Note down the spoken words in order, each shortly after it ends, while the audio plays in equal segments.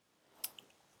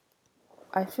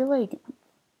I feel like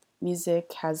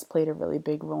music has played a really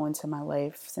big role into my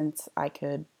life since I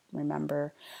could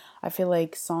remember. I feel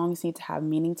like songs need to have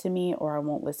meaning to me or I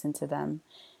won't listen to them.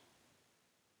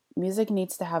 Music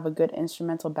needs to have a good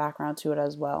instrumental background to it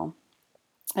as well.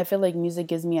 I feel like music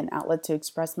gives me an outlet to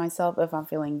express myself if I'm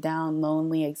feeling down,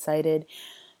 lonely, excited,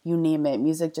 you name it.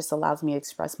 Music just allows me to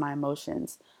express my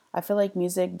emotions. I feel like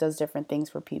music does different things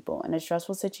for people. In a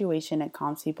stressful situation, it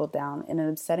calms people down. In an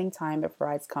upsetting time, it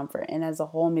provides comfort. And as a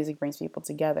whole, music brings people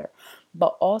together.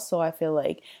 But also, I feel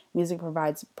like music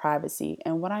provides privacy.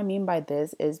 And what I mean by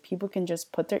this is people can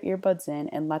just put their earbuds in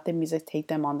and let the music take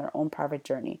them on their own private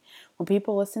journey. When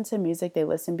people listen to music, they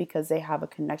listen because they have a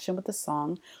connection with the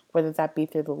song, whether that be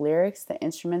through the lyrics, the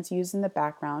instruments used in the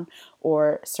background,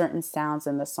 or certain sounds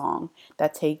in the song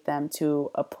that take them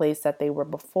to a place that they were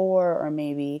before, or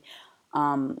maybe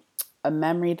a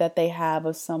memory that they have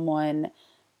of someone.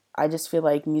 I just feel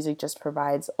like music just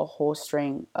provides a whole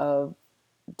string of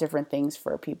different things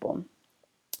for people.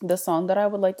 The song that I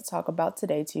would like to talk about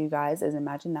today to you guys is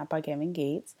Imagine That by Kevin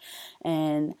Gates.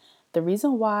 And the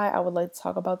reason why I would like to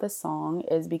talk about this song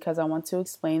is because I want to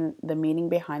explain the meaning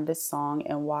behind this song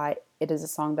and why it is a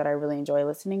song that I really enjoy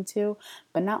listening to.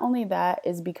 But not only that,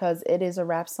 is because it is a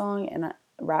rap song, and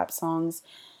rap songs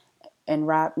and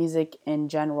rap music in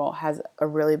general has a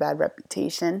really bad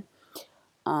reputation.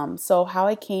 So how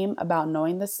I came about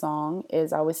knowing the song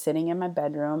is I was sitting in my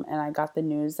bedroom and I got the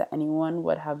news that anyone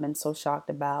would have been so shocked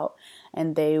about,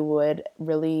 and they would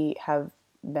really have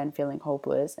been feeling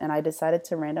hopeless. And I decided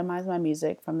to randomize my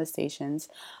music from the stations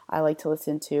I like to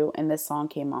listen to, and this song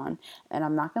came on. And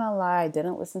I'm not gonna lie, I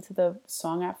didn't listen to the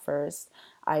song at first.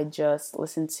 I just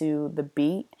listened to the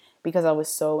beat because I was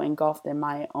so engulfed in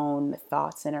my own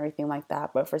thoughts and everything like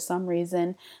that. But for some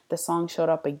reason, the song showed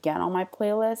up again on my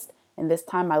playlist, and this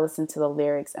time I listened to the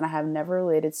lyrics, and I have never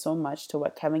related so much to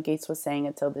what Kevin Gates was saying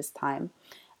until this time.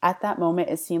 At that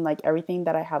moment, it seemed like everything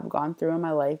that I have gone through in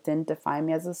my life didn't define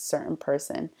me as a certain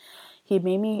person. He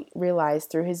made me realize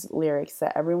through his lyrics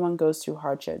that everyone goes through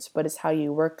hardships, but it's how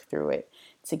you work through it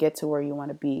to get to where you want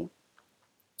to be.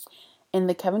 In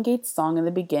the Kevin Gates song in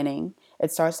the beginning,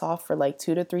 it starts off for like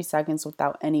 2 to 3 seconds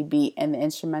without any beat, and the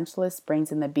instrumentalist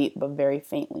brings in the beat but very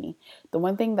faintly. The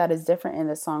one thing that is different in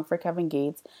the song for Kevin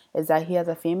Gates is that he has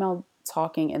a female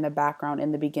talking in the background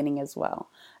in the beginning as well.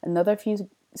 Another few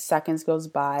seconds goes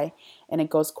by and it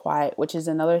goes quiet, which is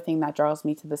another thing that draws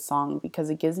me to the song because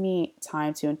it gives me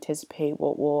time to anticipate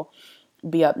what will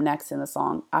be up next in the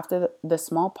song. After the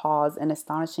small pause, an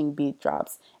astonishing beat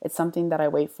drops. It's something that I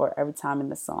wait for every time in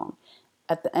the song.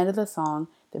 At the end of the song,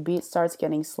 the beat starts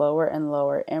getting slower and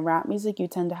lower. In rap music, you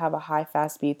tend to have a high,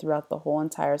 fast beat throughout the whole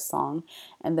entire song,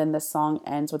 and then the song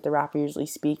ends with the rapper usually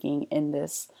speaking in their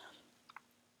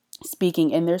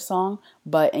song.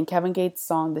 But in Kevin Gates'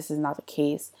 song, this is not the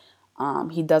case.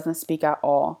 He doesn't speak at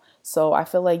all. So I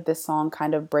feel like this song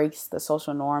kind of breaks the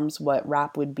social norms what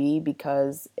rap would be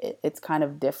because it's kind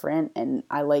of different. And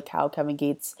I like how Kevin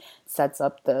Gates sets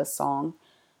up the song.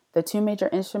 The two major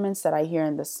instruments that I hear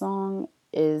in the song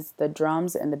is the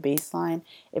drums and the bass line.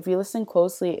 If you listen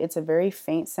closely, it's a very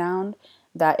faint sound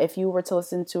that if you were to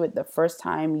listen to it the first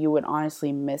time, you would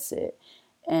honestly miss it.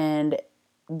 And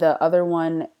the other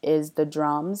one is the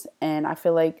drums, and I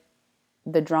feel like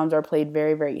the drums are played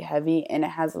very, very heavy and it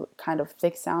has a kind of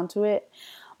thick sound to it.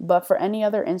 But for any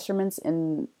other instruments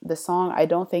in the song, I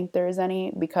don't think there is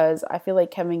any because I feel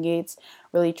like Kevin Gates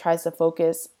really tries to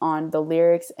focus on the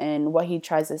lyrics and what he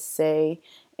tries to say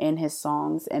in his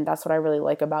songs. And that's what I really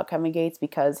like about Kevin Gates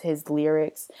because his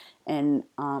lyrics and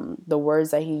the words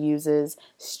that he uses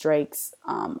strikes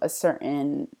a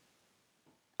certain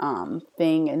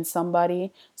thing in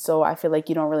somebody. So I feel like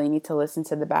you don't really need to listen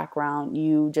to the background.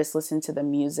 You just listen to the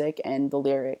music and the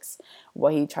lyrics,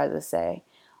 what he tries to say.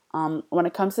 When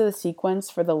it comes to the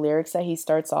sequence for the lyrics that he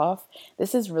starts off,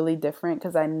 this is really different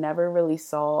because I never really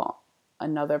saw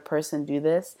another person do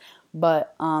this.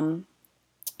 But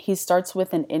he starts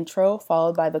with an intro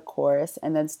followed by the chorus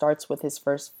and then starts with his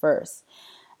first verse.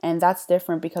 And that's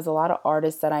different because a lot of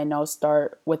artists that I know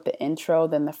start with the intro,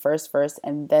 then the first verse,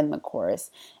 and then the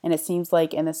chorus. And it seems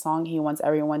like in the song, he wants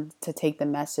everyone to take the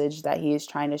message that he is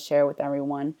trying to share with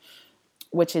everyone,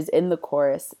 which is in the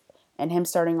chorus. And him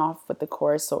starting off with the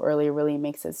chorus so early really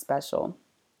makes it special.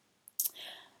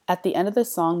 At the end of the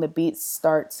song, the beat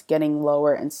starts getting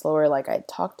lower and slower, like I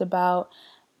talked about.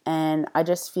 And I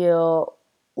just feel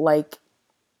like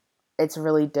it's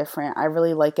really different. I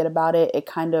really like it about it. It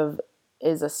kind of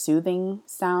is a soothing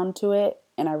sound to it,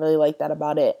 and I really like that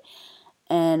about it.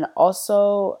 And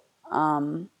also,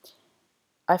 um,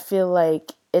 I feel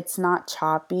like it's not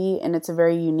choppy, and it's a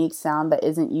very unique sound that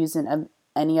isn't used in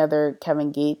any other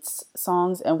Kevin Gates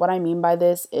songs. And what I mean by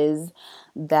this is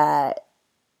that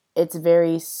it's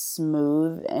very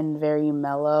smooth and very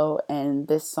mellow, and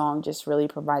this song just really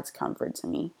provides comfort to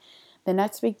me. The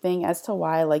next big thing as to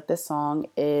why I like this song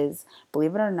is,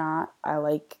 believe it or not, I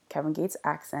like Kevin Gates'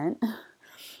 accent.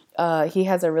 He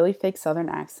has a really thick Southern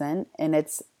accent, and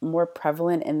it's more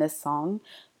prevalent in this song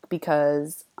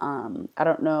because I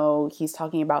don't know, he's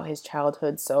talking about his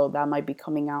childhood, so that might be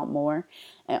coming out more.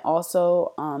 And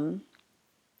also,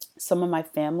 some of my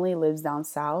family lives down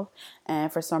south,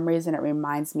 and for some reason, it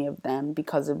reminds me of them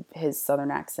because of his Southern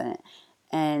accent.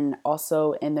 And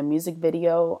also in the music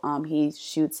video, he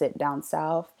shoots it down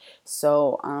south,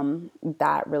 so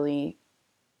that really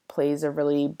plays a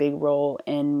really big role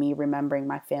in me remembering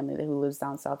my family who lives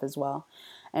down south as well.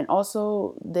 And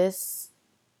also, this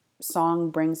song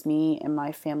brings me and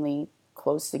my family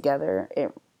close together.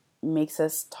 It makes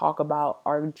us talk about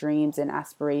our dreams and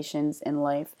aspirations in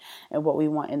life and what we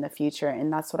want in the future.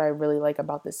 And that's what I really like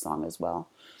about this song as well.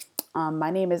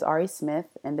 My name is Ari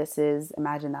Smith, and this is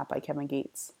Imagine That by Kevin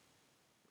Gates.